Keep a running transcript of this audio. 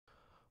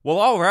Well,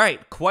 all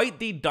right. Quite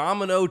the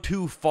domino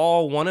to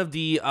fall. One of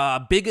the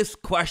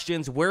biggest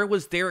questions, where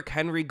was Derrick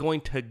Henry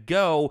going to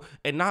go?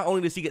 And not only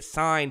does he get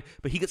signed,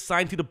 but he gets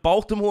signed to the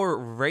Baltimore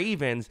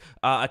Ravens,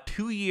 a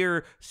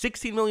 2-year,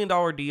 $16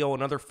 million deal,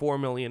 another $4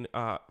 million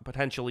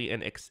potentially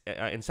in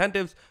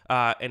incentives,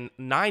 and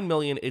 $9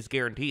 million is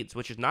guaranteed,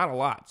 which is not a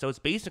lot. So it's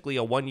basically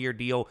a 1-year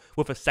deal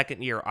with a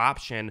second-year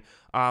option.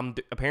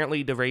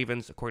 Apparently, the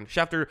Ravens, according to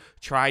Schefter,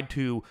 tried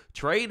to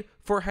trade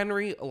for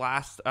Henry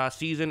last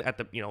season at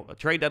the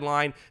trade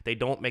deadline. They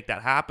don't make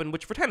that happen,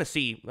 which for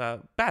Tennessee,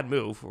 bad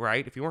move,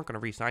 right? If you weren't going to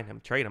re-sign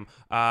him, trade him,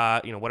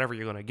 whatever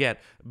you're going to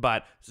get.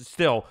 But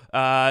still,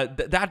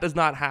 that does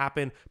not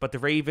happen. But the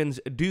Ravens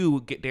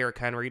do get Derrick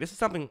Henry. This is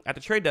something at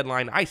the trade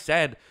deadline I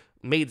said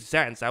made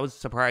sense. I was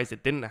surprised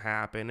it didn't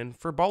happen. And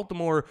for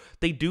Baltimore,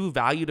 they do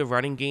value the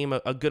running game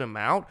a good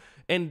amount.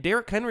 And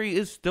Derrick Henry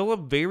is still a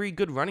very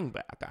good running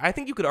back. I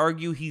think you could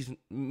argue he's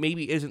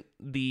maybe isn't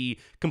the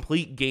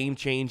complete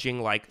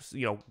game-changing,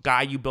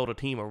 guy you build a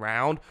team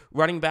around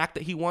running back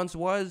that he once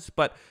was.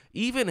 But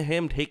even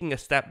him taking a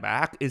step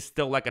back is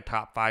still like a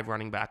top 5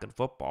 running back in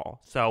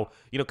football. So,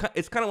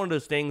 it's kind of one of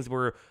those things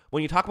where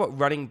when you talk about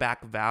running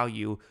back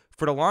value,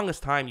 for the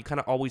longest time, you kind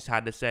of always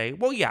had to say,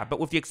 well, yeah, but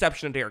with the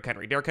exception of Derrick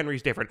Henry. Derrick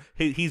Henry's different.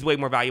 He's way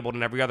more valuable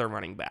than every other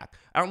running back.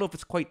 I don't know if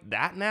it's quite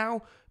that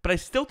now, but I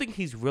still think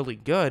he's really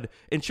good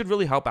and should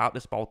really help out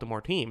this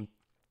Baltimore team.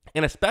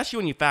 And especially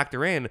when you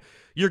factor in,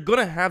 you're going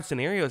to have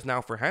scenarios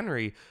now for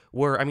Henry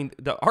where,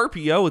 the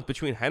RPOs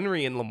between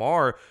Henry and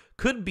Lamar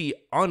could be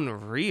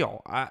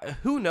unreal.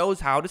 Who knows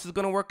how this is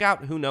going to work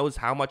out? Who knows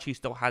how much he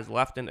still has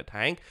left in the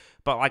tank?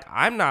 But,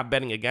 I'm not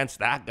betting against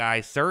that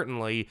guy,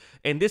 certainly.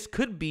 And this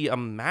could be a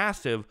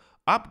massive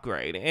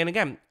upgrade. And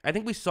again, I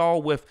think we saw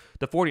with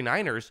the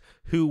 49ers,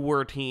 who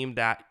were a team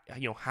that,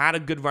 had a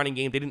good running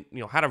game. They didn't,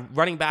 had a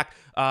running back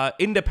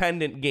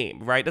independent game,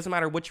 right? Doesn't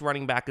matter which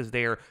running back is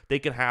there. They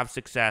can have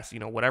success.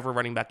 Whatever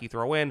running back you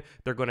throw in,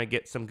 they're going to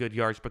get some good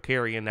yards per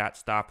carry and that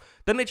stuff.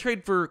 Then they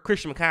trade for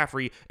Christian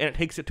McCaffrey, and it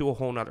takes it to a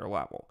whole nother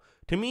level.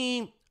 To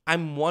me,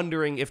 I'm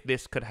wondering if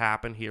this could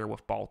happen here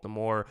with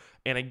Baltimore.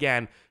 And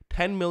again,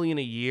 $10 million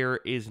a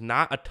year is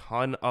not a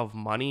ton of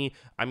money.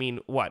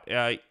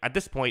 At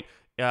this point,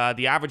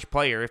 the average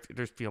player, if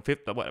there's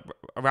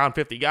around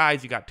 50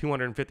 guys, you got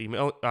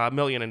 $250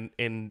 million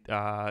in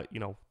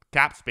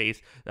cap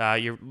space.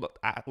 That's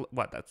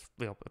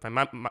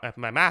if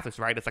my math is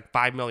right, it's like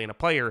 $5 million a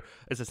player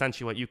is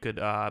essentially what you could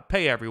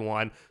pay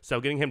everyone. So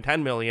getting him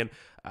 $10 million,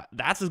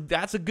 that's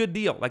a good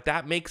deal.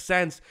 That makes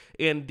sense,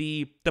 and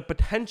the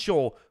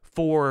potential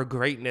for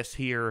greatness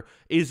here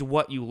is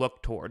what you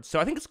look towards. So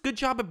I think it's a good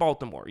job at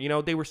Baltimore.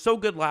 They were so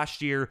good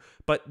last year,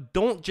 but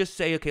don't just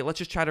say, okay, let's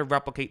just try to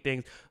replicate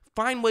things.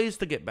 Find ways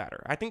to get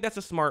better. I think that's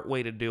a smart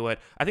way to do it.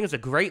 I think it's a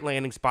great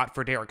landing spot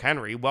for Derrick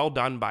Henry. Well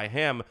done by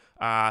him.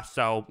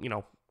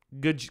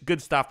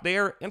 Good stuff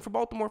there. And for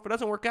Baltimore, if it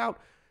doesn't work out,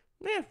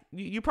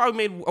 you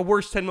probably made a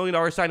worse $10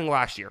 million signing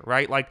last year,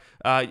 right?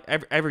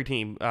 Every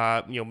team,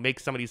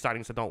 makes some of these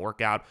signings that don't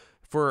work out.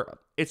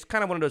 It's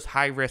kind of one of those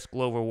high risk,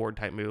 low reward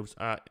type moves.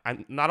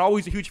 I'm not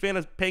always a huge fan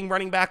of paying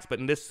running backs, but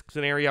in this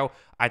scenario,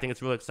 I think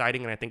it's really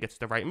exciting, and I think it's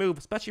the right move,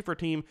 especially for a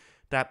team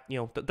that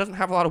that doesn't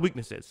have a lot of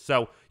weaknesses.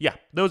 So yeah,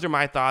 those are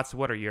my thoughts.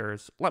 What are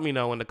yours? Let me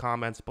know in the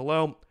comments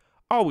below.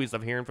 Always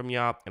love hearing from you,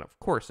 and of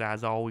course,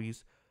 as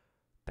always,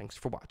 thanks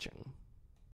for watching.